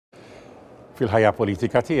Fil-ħajja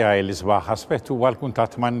politika tiegħi l-isbaħ aspett huwa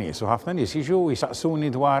l-kuntatt man-nies u ħafna nies jiġu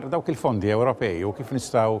jisaqsuni dwar dawk il-fondi Ewropej u kif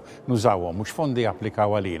nistgħu nużawhom, mhux fondi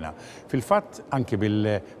applikaw għalina. Fil-fatt anki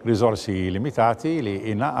bil-riżorsi limitati li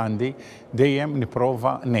jiena għandi dejjem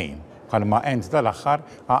nipprova ngħin. Bħalma end dal-aħħar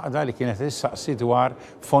għaqda li kienet tissaqsi dwar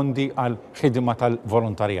fondi għal ħidma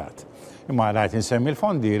tal-volontarjat. Imma għajt insemmi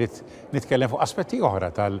l-fondi, rrit nitkellem fuq aspetti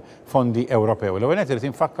oħra tal-fondi Ewropew. L-ewwel rrit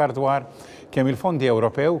infakkar dwar kemm il-fondi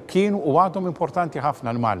Ewropew kienu u għadhom importanti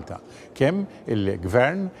ħafna l-Malta. Kemm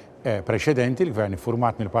il-gvern preċedenti, il-gvern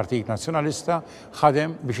format mill-Partit Nazzjonalista,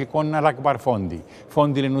 ħadem biex ikonna l-akbar fondi.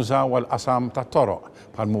 Fondi li nużaw għal-qasam tat-toroq,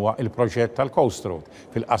 bħal huwa il-proġett tal-Coast Road,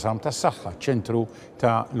 fil-qasam tas-saħħa, ċentru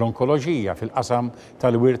ta' l-onkoloġija, fil-qasam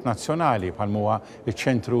tal-wirt nazzjonali, bħal huwa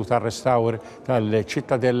iċ-ċentru tar-restawr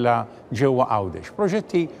tal-ċittadella ġewwa Għawdex.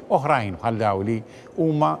 Proġetti oħrajn bħal dawn li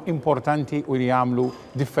huma importanti u li jagħmlu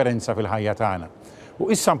differenza fil-ħajja tagħna. U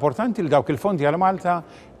issa importanti li dawk il-fondi għal Malta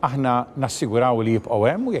aħna nassiguraw li jibqgħu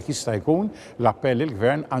hemm u jekk jista' jkun l-appell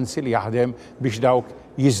il-gvern anzi li jaħdem biex dawk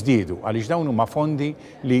jiżdiedu għaliex dawn huma fondi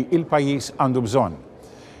li l-pajjiż għandu bżonn.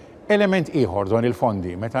 Element ieħor dwar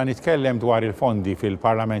il-fondi, meta nitkellem dwar il-fondi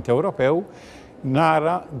fil-Parlament Ewropew,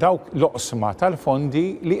 nara dawk l-oqsma tal-fondi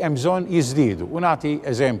li hemm bżonn jiżdiedu. U nagħti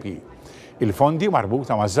eżempji. Il-fondi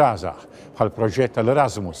marbuta ma' żgħażagħ bħal proġett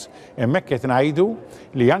tal-Erasmus. Hemmhekk qed ngħidu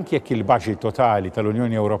li anke jekk il-baġit totali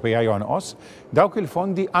tal-Unjoni Ewropea jonqos, dawk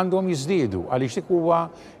il-fondi għandhom jiżdiedu għaliex dik huwa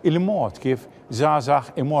il-mod kif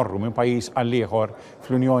żgħażagħ imorru minn pajjiż għal ieħor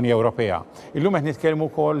fl-Unjoni Ewropea. Illum qed nitkellmu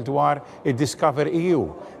wkoll dwar id-Discover EU,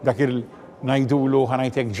 dak il-ngħidulu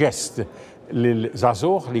ħanajtek ġest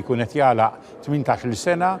l-żagħżugħ li jkun qed jagħlaq 18-il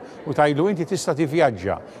sena u tgħidlu inti tista'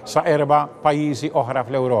 tivvjaġġa sa 4 pajjiżi oħra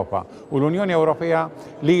fl-Ewropa u l-Unjoni Ewropea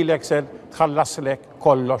lilek se tħallaslek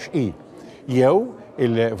kollox hi. Jew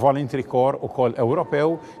il-Voluntary Corps ukoll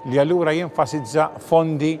Ewropew li allura jenfasizza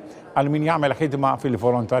fondi għal min jagħmel ħidma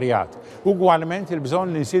fil-volontarjat. Ugwalment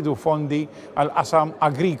il-bżonn li nsidu fondi għal qasam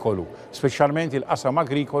agrikolu, speċjalment il-qasam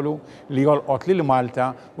agrikolu li jolqot lil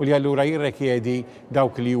Malta u li allura jirrekjedi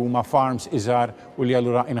dawk li huma farms iżgħar u li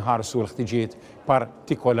allura inħarsu l-ħtiġiet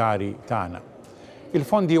partikolari tagħna.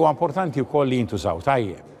 Il-fondi huwa importanti wkoll li jintużaw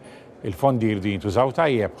tajjeb. Il-fondi jirdu jintużaw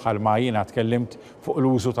tajjeb bħalma jiena tkellimt fuq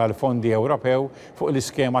l-użu tal-fondi Ewropew fuq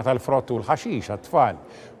l-iskema tal-frott u l-ħaxix għat-tfal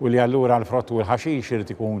u li allura l-frott u l-ħaxix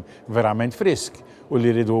irid ikun verament frisk u li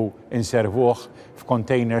rridu inservuh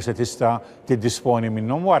f'containers li tista' tiddisponi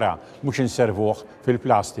minnhom wara, mhux inservuh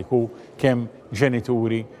fil-plastiku kemm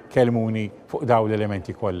ġenituri kelmuni fuq dawn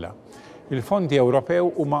l-elementi kollha. Il-fondi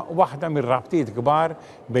Ewropew huma waħda mir-rabtiet kbar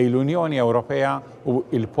bejn l-Unjoni Ewropea u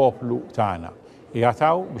l-poplu tagħna.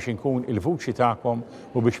 Jagħtaw biex inkun il-vuċi tagħkom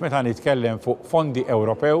u biex meta nitkellem fuq fondi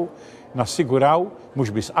Ewropew nassiguraw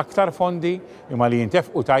mhux biss aktar fondi imma li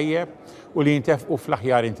jintefqu tajjeb u li jintefqu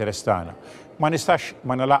fl-aħjar interess tagħna. Ma nistax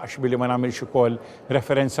ma nagħlaqx billi ma nagħmilx ukoll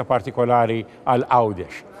referenza partikolari għal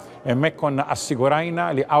Għawdex. Hemmhekk konna assigurajna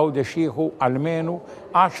li Għawdex jieħu almenu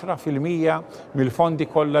 10% mill-fondi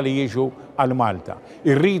kollha li jiġu għal Malta.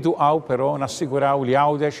 Irridu però nassiguraw li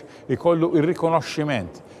Għawdex ikollu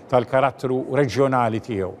ir-rikonoxximent tal-karattru reġjonali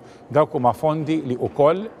tiegħu. Dawk huma fondi li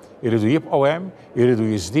wkoll iridu jibqgħu hemm, iridu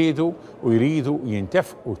jiżdiedu u jridu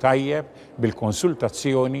jintefqu tajjeb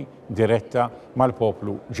bil-konsultazzjoni diretta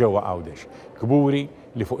mal-poplu ġewwa Għawdex. Kburi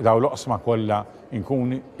li fuq dawn l-oqsma kollha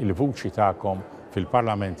inkun il-vuċi tagħkom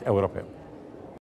fil-Parlament Ewropew.